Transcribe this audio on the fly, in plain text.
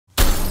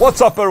What's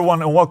up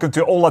everyone and welcome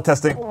to Ola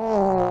testing.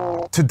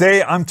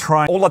 Today I'm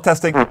trying Ola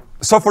testing.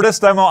 So for this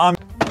demo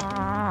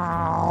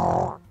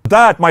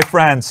that, my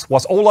friends,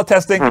 was Ola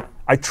testing.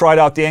 I tried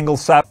out the Englund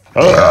sap.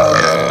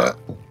 I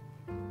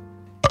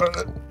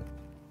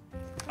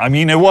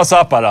mean, it was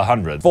up at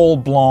 100.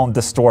 Full-blown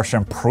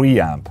distortion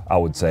preamp, I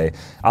would say.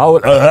 I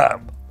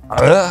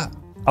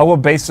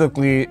would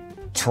basically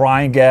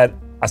try and get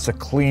as a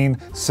clean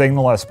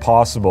signal as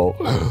possible.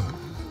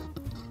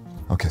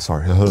 Okay,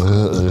 sorry.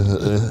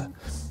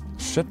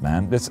 Shit,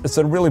 man. It's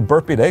a really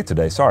burpy day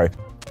today, sorry.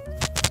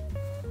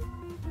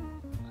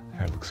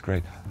 Hair looks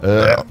great.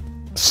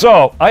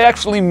 So, I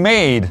actually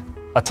made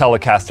a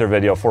Telecaster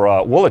video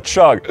for Will It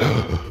Chug?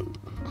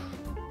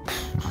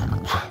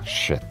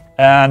 Shit.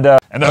 And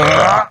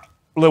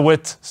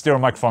with stereo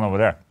microphone over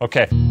there.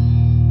 Okay.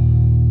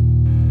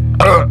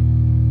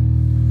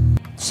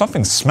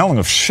 Something's smelling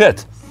of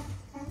shit.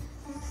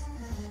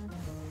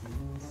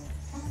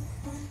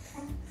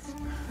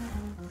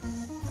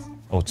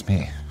 Oh, it's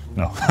me.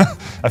 No,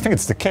 I think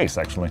it's the case,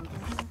 actually.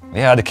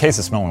 Yeah, the case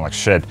is smelling like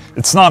shit.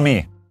 It's not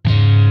me.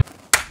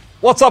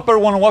 What's up,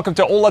 everyone, and welcome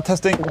to Ola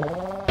testing.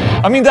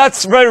 I mean,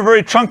 that's very,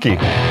 very chunky.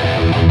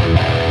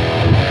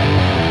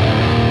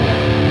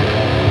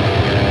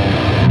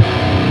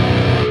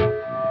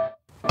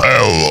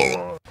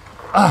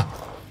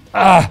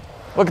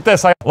 Look at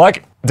this.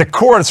 Like, the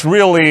chords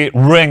really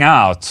ring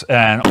out,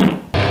 and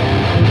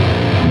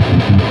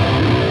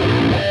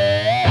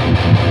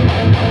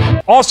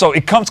also,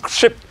 it comes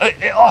shipped.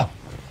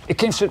 It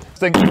came shipped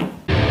thing.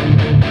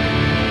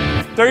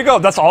 There you go.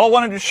 That's all I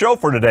wanted to show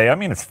for today. I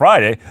mean, it's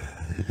Friday.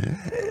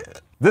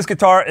 This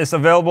guitar is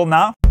available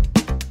now.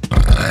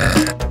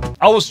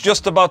 I was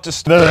just about to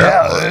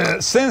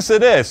since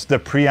it is the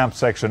preamp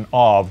section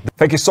of.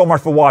 Thank you so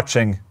much for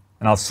watching,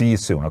 and I'll see you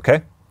soon.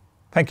 Okay?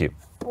 Thank you.